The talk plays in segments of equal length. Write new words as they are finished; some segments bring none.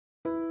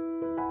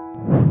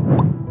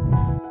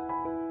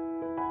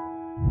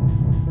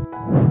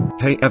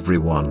Hey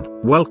everyone,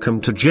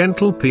 welcome to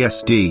Gentle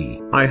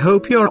PSD. I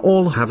hope you're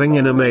all having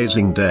an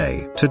amazing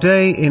day.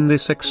 Today in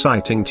this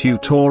exciting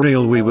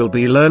tutorial we will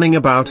be learning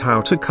about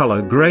how to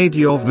color grade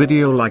your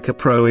video like a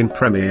pro in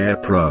Premiere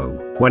Pro.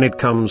 When it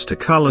comes to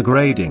color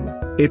grading,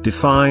 it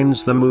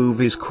defines the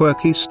movie's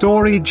quirky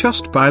story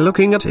just by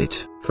looking at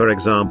it. For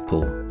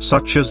example,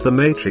 such as the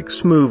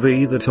Matrix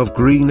movie that have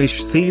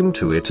greenish theme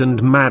to it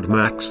and Mad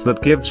Max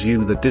that gives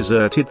you the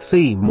deserted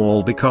theme,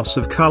 all because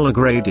of color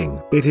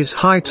grading. It is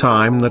high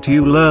time that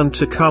you learn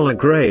to color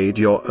grade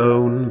your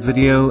own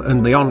video,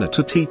 and the honor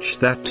to teach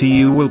that to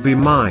you will be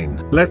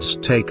mine. Let's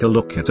take a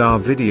look at our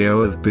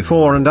video of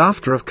before and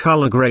after of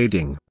color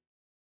grading.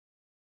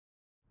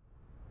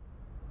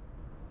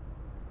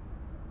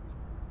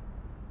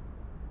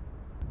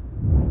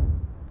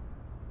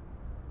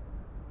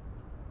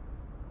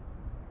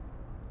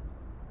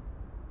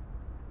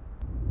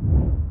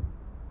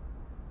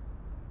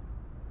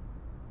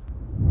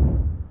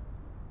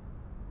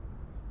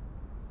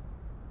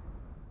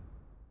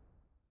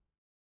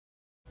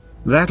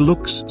 That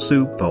looks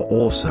super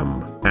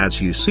awesome.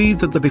 As you see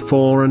that the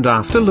before and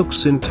after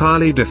looks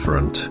entirely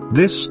different.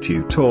 This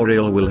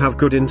tutorial will have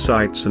good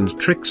insights and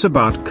tricks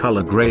about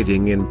color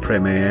grading in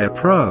Premiere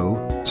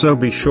Pro, so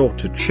be sure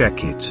to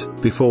check it.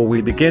 Before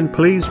we begin,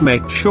 please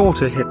make sure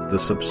to hit the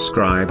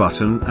subscribe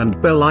button and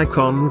bell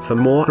icon for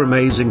more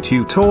amazing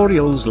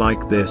tutorials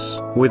like this.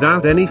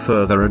 Without any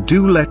further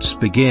ado, let's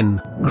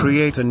begin.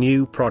 Create a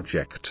new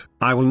project.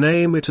 I will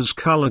name it as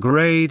Color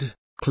Grade.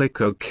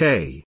 Click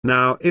OK.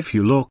 Now if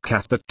you look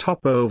at the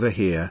top over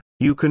here,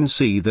 you can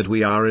see that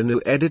we are in an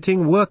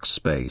editing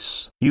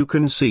workspace. You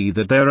can see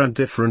that there are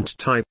different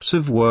types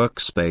of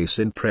workspace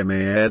in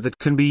Premiere that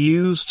can be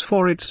used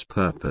for its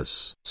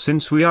purpose.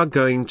 Since we are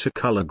going to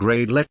color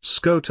grade, let's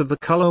go to the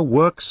color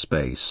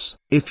workspace.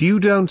 If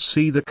you don't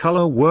see the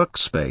color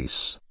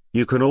workspace,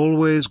 you can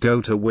always go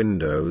to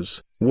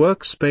Windows,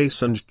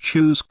 Workspace and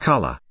choose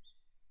Color.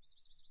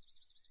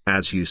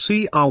 As you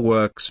see, our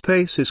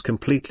workspace is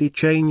completely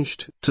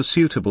changed to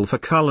suitable for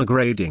color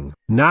grading.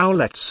 Now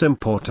let's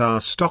import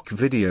our stock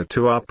video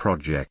to our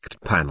project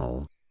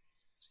panel.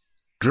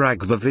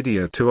 Drag the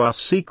video to our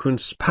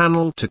sequence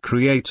panel to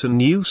create a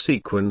new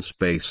sequence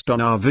based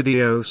on our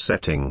video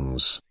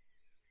settings.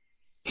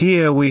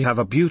 Here we have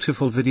a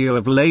beautiful video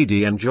of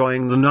lady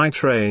enjoying the night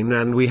train,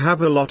 and we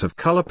have a lot of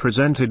color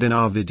presented in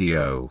our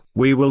video.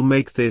 We will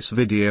make this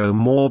video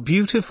more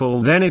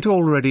beautiful than it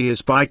already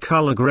is by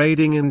color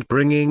grading and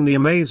bringing the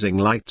amazing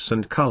lights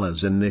and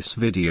colors in this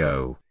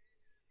video.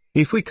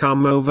 If we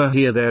come over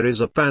here, there is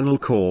a panel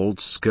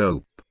called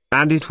Scope,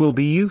 and it will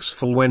be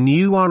useful when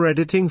you are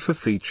editing for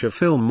feature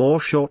film or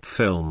short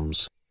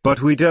films,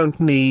 but we don't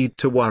need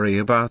to worry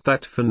about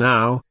that for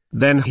now.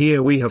 Then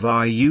here we have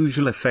our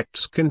usual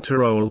effects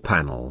control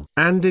panel.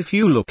 And if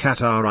you look at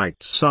our right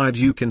side,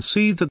 you can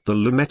see that the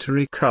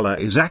Lumetri color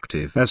is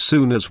active as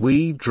soon as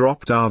we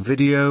dropped our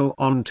video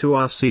onto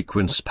our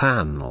sequence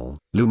panel.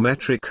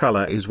 Lumetri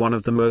color is one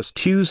of the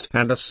most used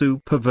and a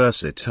super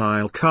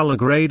versatile color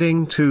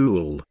grading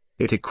tool.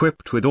 It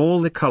equipped with all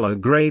the color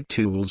grade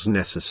tools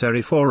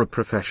necessary for a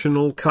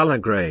professional color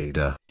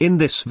grader. In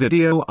this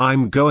video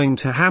I'm going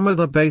to hammer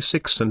the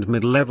basics and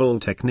mid-level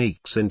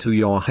techniques into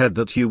your head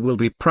that you will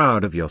be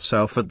proud of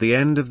yourself at the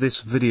end of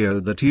this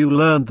video that you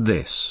learned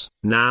this.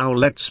 Now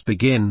let's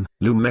begin.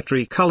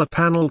 Lumetri color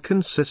panel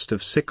consists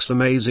of 6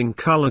 amazing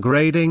color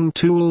grading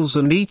tools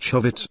and each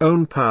of its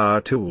own power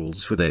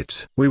tools with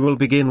it. We will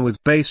begin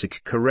with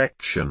basic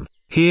correction.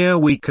 Here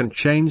we can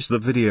change the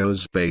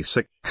video's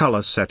basic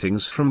color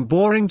settings from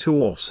boring to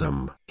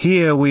awesome.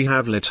 Here we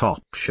have Lit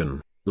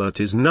option. Lit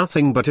is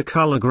nothing but a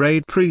color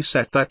grade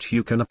preset that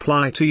you can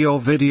apply to your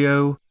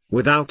video,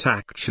 without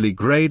actually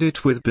grade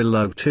it with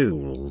below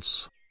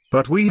tools.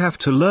 But we have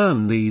to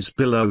learn these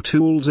below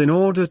tools in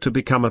order to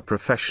become a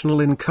professional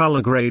in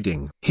color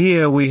grading.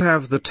 Here we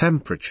have the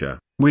temperature.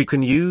 We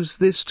can use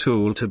this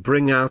tool to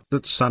bring out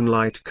that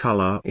sunlight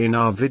color in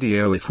our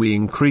video if we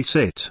increase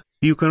it.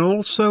 You can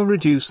also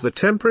reduce the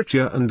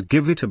temperature and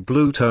give it a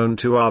blue tone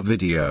to our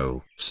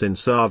video.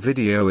 Since our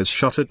video is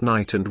shot at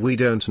night and we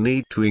don't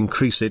need to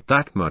increase it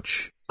that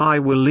much, I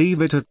will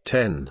leave it at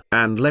 10.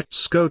 And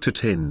let's go to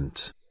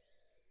tint.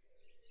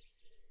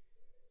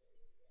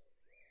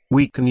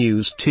 We can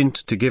use tint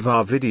to give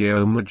our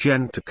video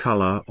magenta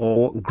color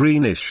or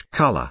greenish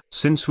color.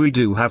 Since we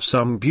do have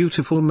some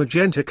beautiful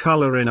magenta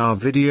color in our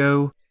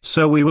video,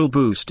 so we will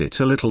boost it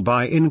a little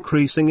by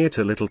increasing it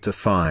a little to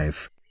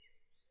 5.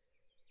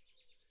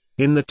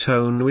 In the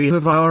tone we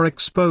have our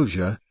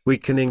exposure. We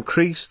can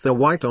increase the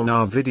white on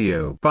our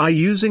video by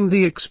using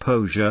the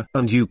exposure,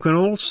 and you can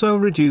also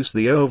reduce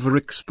the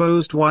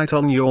overexposed white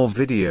on your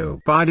video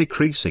by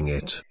decreasing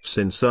it.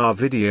 Since our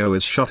video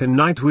is shot in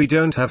night, we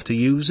don't have to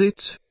use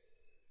it.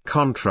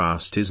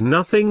 Contrast is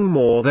nothing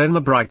more than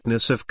the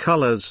brightness of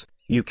colors.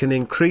 You can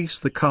increase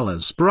the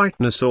color's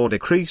brightness or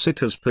decrease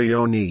it as per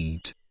your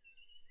need.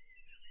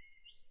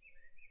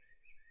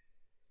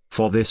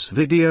 For this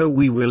video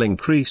we will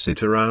increase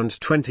it around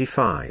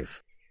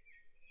 25.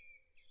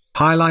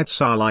 Highlights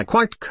are like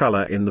white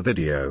color in the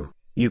video.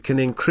 You can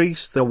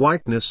increase the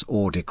whiteness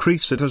or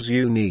decrease it as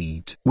you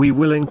need. We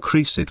will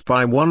increase it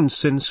by 1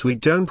 since we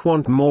don't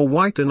want more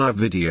white in our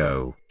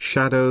video.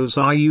 Shadows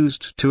are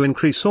used to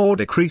increase or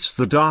decrease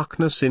the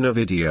darkness in a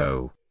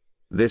video.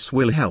 This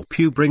will help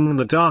you bring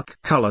the dark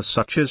color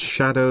such as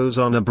shadows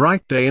on a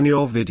bright day in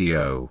your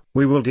video.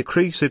 We will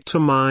decrease it to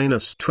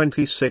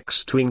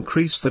 -26 to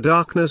increase the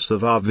darkness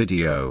of our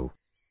video.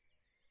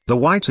 The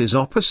white is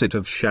opposite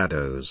of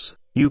shadows.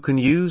 You can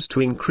use to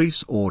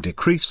increase or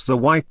decrease the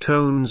white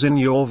tones in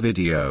your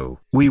video.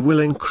 We will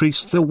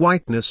increase the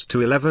whiteness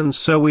to 11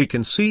 so we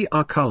can see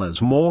our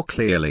colors more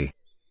clearly.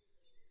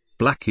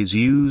 Black is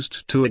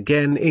used to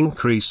again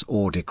increase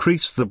or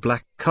decrease the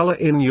black color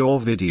in your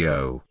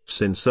video.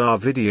 Since our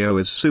video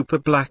is super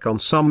black on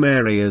some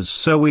areas,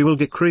 so we will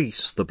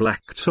decrease the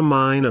black to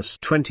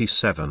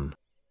 -27.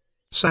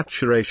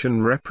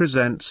 Saturation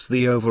represents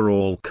the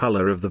overall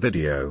color of the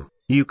video.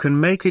 You can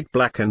make it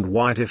black and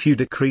white if you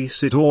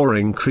decrease it or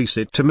increase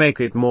it to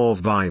make it more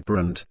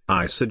vibrant.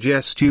 I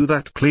suggest you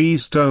that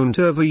please don't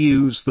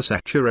overuse the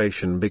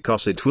saturation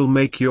because it will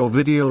make your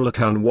video look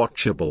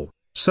unwatchable.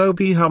 So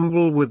be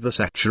humble with the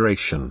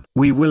saturation.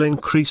 We will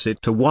increase it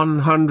to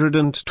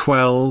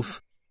 112.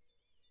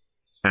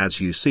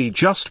 As you see,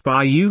 just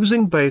by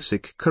using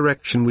basic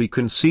correction we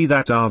can see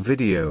that our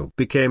video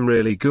became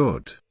really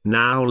good.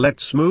 Now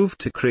let's move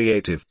to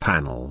Creative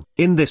Panel.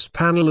 In this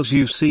panel, as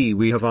you see,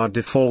 we have our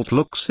default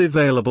looks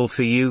available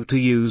for you to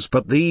use,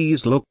 but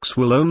these looks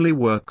will only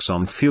work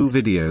on few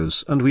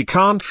videos and we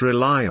can't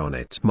rely on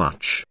it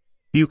much.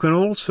 You can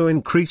also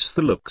increase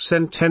the looks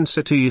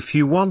intensity if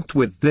you want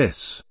with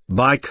this.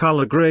 By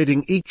color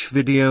grading each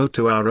video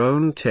to our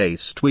own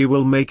taste, we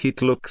will make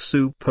it look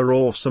super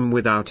awesome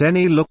without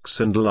any looks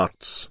and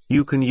LUTs.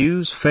 You can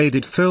use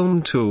faded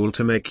film tool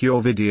to make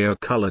your video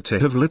color to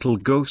have little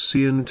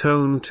Gaussian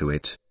tone to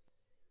it.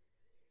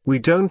 We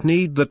don't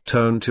need that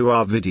tone to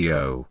our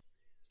video.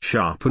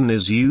 Sharpen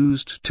is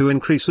used to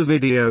increase a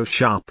video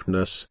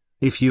sharpness.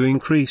 If you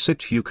increase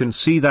it, you can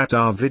see that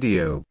our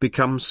video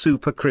becomes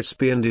super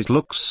crispy and it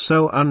looks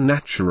so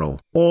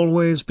unnatural.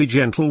 Always be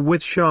gentle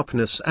with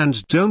sharpness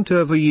and don't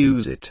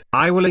overuse it.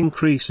 I will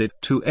increase it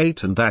to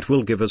 8 and that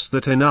will give us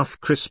that enough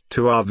crisp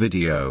to our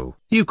video.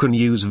 You can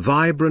use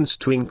vibrance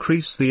to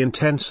increase the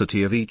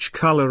intensity of each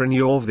color in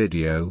your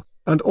video,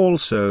 and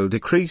also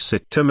decrease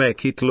it to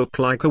make it look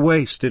like a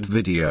wasted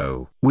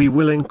video. We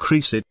will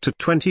increase it to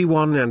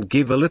 21 and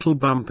give a little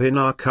bump in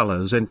our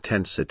colors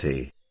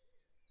intensity.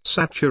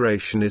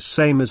 Saturation is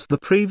same as the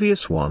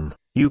previous one.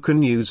 You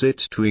can use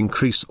it to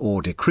increase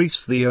or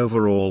decrease the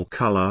overall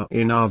color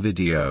in our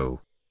video.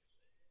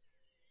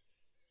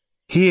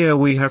 Here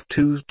we have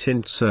 2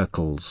 tint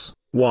circles.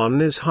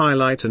 One is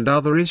highlight and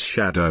other is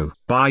shadow.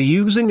 By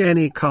using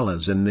any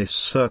colors in these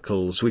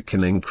circles we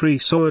can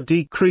increase or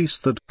decrease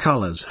the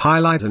colors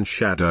highlight and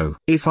shadow.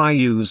 If I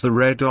use the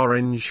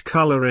red-orange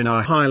color in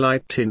our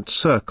highlight tint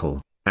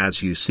circle,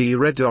 as you see,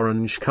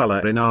 red-orange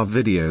color in our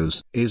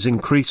videos is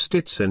increased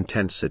its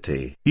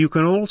intensity. You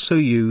can also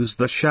use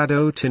the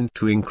shadow tint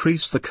to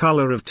increase the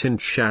color of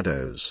tint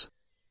shadows.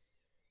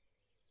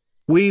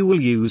 We will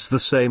use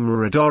the same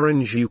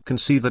red-orange. You can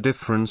see the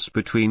difference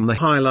between the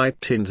highlight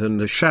tint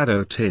and the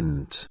shadow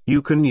tint.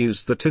 You can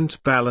use the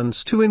tint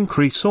balance to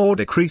increase or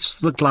decrease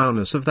the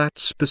glowness of that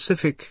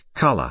specific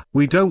color.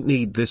 We don't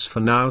need this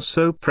for now,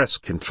 so press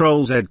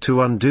Ctrl Z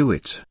to undo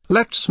it.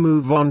 Let's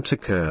move on to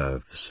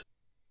curves.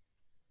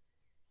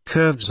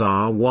 Curves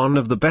are one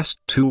of the best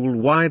tool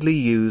widely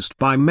used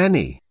by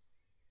many.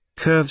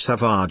 Curves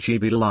have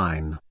RGB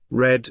line,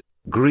 red,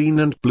 green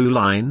and blue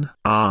line.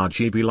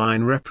 RGB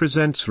line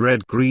represents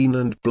red, green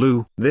and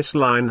blue. This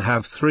line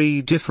have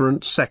 3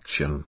 different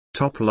section.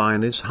 Top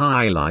line is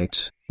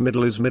highlight,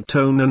 middle is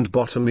midtone and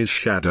bottom is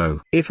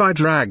shadow. If I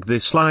drag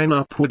this line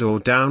upward or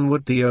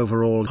downward, the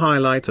overall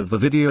highlight of the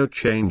video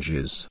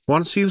changes.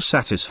 Once you're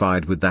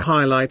satisfied with the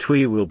highlight,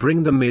 we will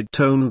bring the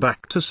midtone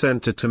back to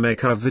center to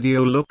make our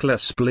video look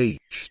less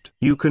bleached.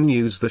 You can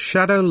use the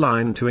shadow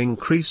line to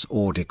increase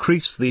or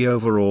decrease the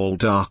overall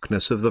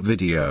darkness of the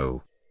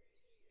video.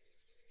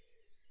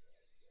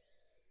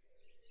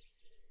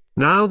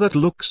 Now that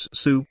looks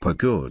super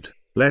good.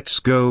 Let's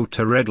go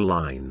to red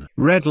line.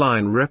 Red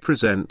line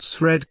represents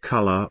red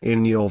color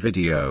in your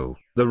video.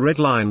 The red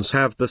lines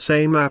have the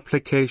same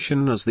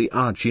application as the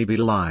RGB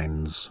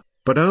lines,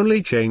 but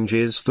only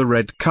changes the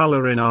red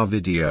color in our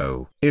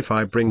video. If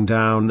I bring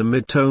down the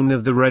midtone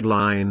of the red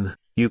line,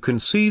 you can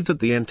see that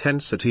the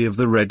intensity of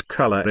the red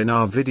color in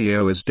our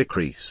video is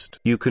decreased.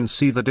 You can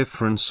see the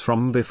difference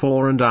from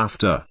before and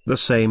after. The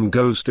same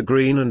goes to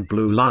green and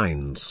blue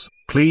lines.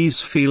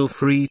 Please feel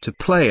free to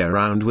play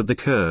around with the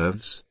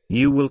curves.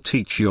 You will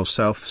teach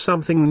yourself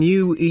something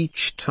new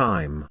each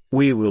time.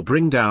 We will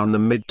bring down the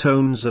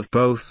midtones of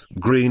both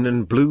green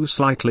and blue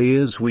slightly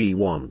as we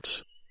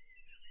want.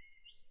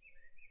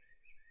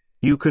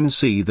 You can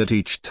see that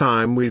each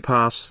time we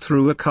pass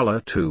through a color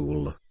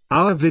tool,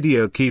 our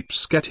video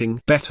keeps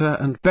getting better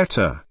and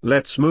better.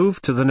 Let's move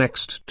to the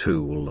next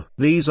tool.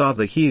 These are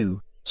the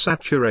hue,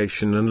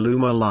 saturation and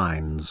luma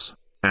lines.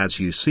 As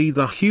you see,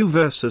 the hue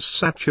versus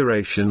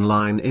saturation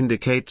line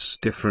indicates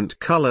different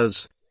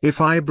colors. If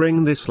I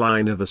bring this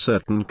line of a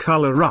certain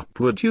color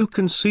upward, you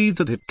can see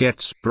that it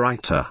gets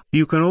brighter.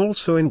 You can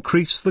also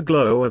increase the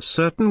glow of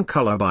certain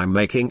color by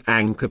making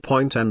anchor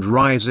point and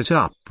rise it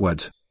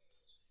upward.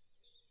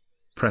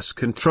 Press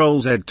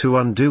Ctrl Z to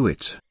undo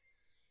it.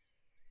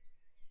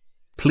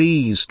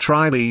 Please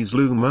try these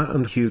Luma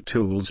and Hue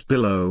tools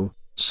below,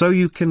 so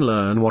you can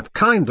learn what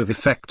kind of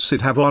effects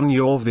it have on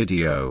your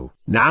video.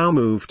 Now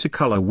move to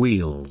color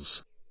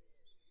wheels.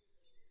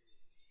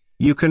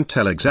 You can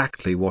tell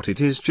exactly what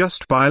it is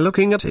just by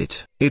looking at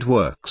it. It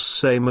works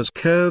same as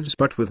curves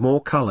but with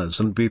more colors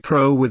and be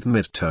pro with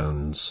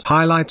midtones,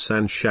 highlights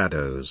and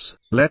shadows.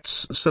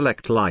 Let's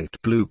select light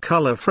blue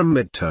color from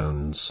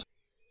midtones.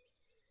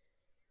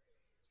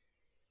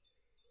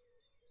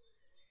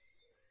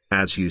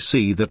 As you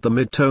see that the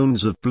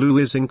midtones of blue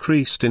is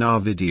increased in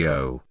our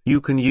video, you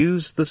can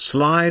use the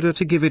slider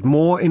to give it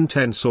more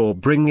intense or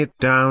bring it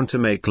down to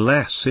make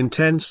less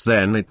intense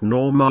than it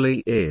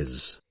normally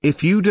is.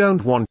 If you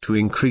don't want to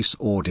increase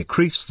or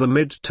decrease the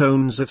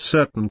midtones of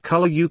certain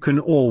color, you can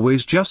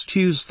always just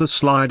use the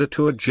slider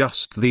to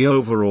adjust the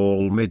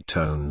overall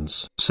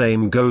midtones.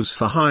 Same goes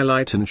for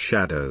highlight and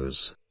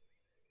shadows.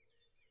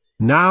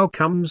 Now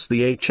comes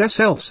the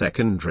HSL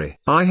secondary.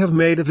 I have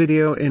made a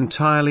video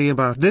entirely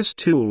about this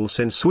tool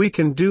since we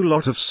can do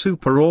lot of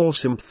super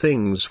awesome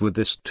things with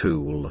this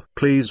tool.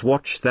 Please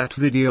watch that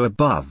video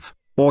above,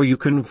 or you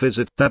can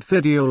visit that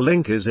video,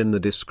 link is in the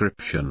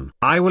description.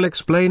 I will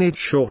explain it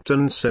short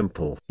and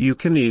simple. You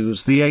can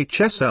use the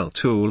HSL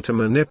tool to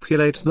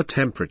manipulate the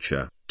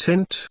temperature,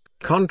 tint,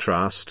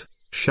 contrast,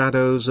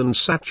 shadows and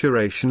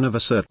saturation of a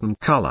certain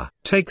color.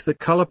 Take the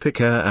color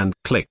picker and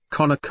click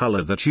on a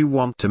color that you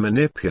want to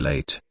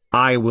manipulate.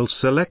 I will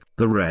select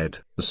the red.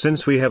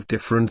 Since we have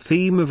different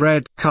theme of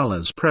red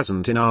colors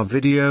present in our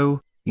video,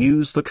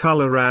 use the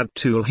color add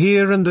tool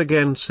here and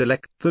again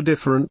select the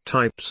different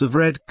types of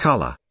red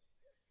color.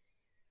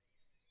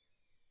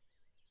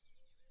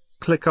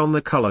 Click on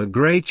the color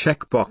gray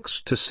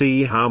checkbox to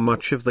see how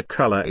much of the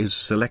color is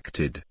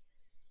selected.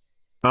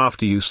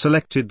 After you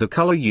selected the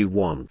color you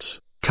want,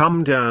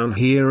 come down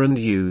here and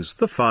use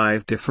the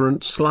 5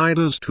 different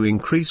sliders to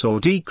increase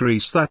or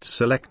decrease that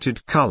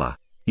selected color.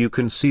 You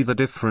can see the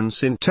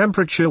difference in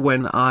temperature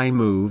when I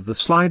move the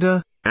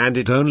slider, and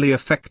it only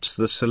affects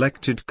the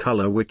selected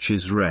color, which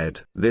is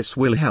red. This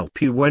will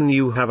help you when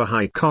you have a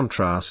high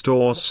contrast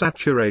or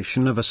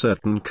saturation of a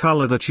certain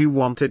color that you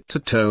want it to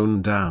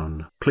tone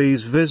down.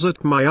 Please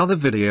visit my other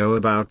video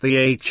about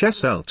the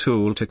HSL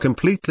tool to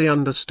completely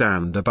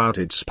understand about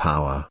its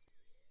power.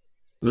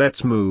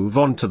 Let's move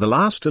on to the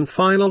last and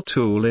final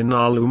tool in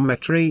our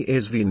Lumetri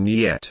is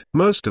Vignette.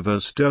 Most of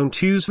us don't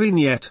use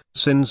Vignette,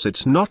 since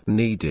it's not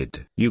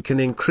needed. You can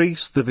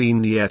increase the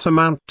Vignette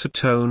amount to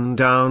tone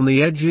down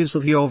the edges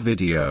of your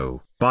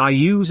video. By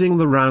using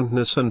the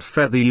roundness and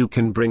feather you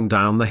can bring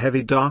down the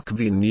heavy dark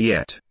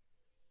Vignette.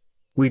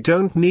 We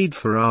don't need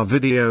for our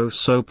video,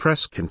 so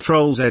press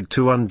Ctrl Z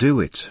to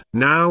undo it.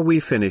 Now we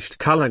finished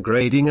color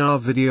grading our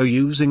video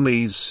using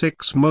these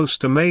 6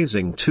 most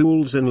amazing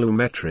tools in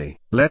Lumetri.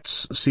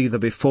 Let's see the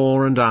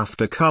before and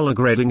after color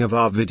grading of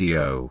our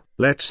video.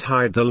 Let's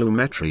hide the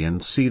Lumetri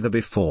and see the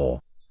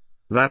before.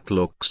 That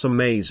looks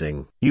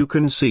amazing. You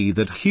can see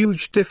that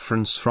huge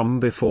difference from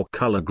before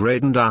color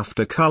grade and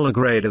after color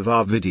grade of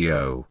our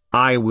video.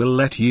 I will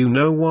let you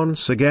know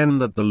once again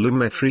that the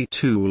Lumetri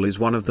tool is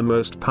one of the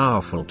most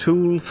powerful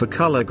tool for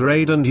color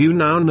grade, and you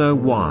now know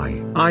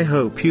why. I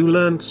hope you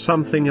learned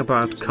something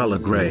about color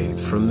grade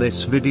from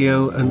this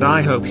video, and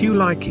I hope you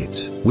like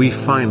it. We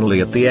finally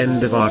at the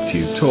end of our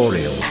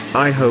tutorial.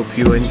 I hope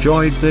you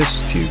enjoyed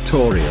this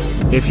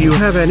tutorial. If you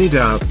have any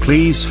doubt,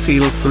 please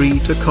feel free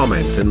to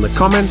comment in the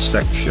comment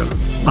section.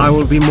 I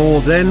will be more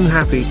than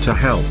happy to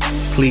help.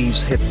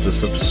 Please hit the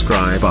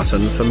subscribe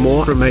button for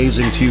more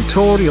amazing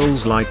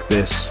tutorials like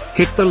this.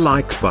 Hit the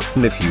like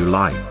button if you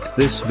like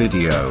this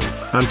video.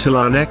 Until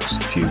our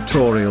next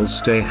tutorial,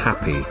 stay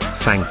happy.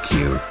 Thank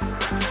you.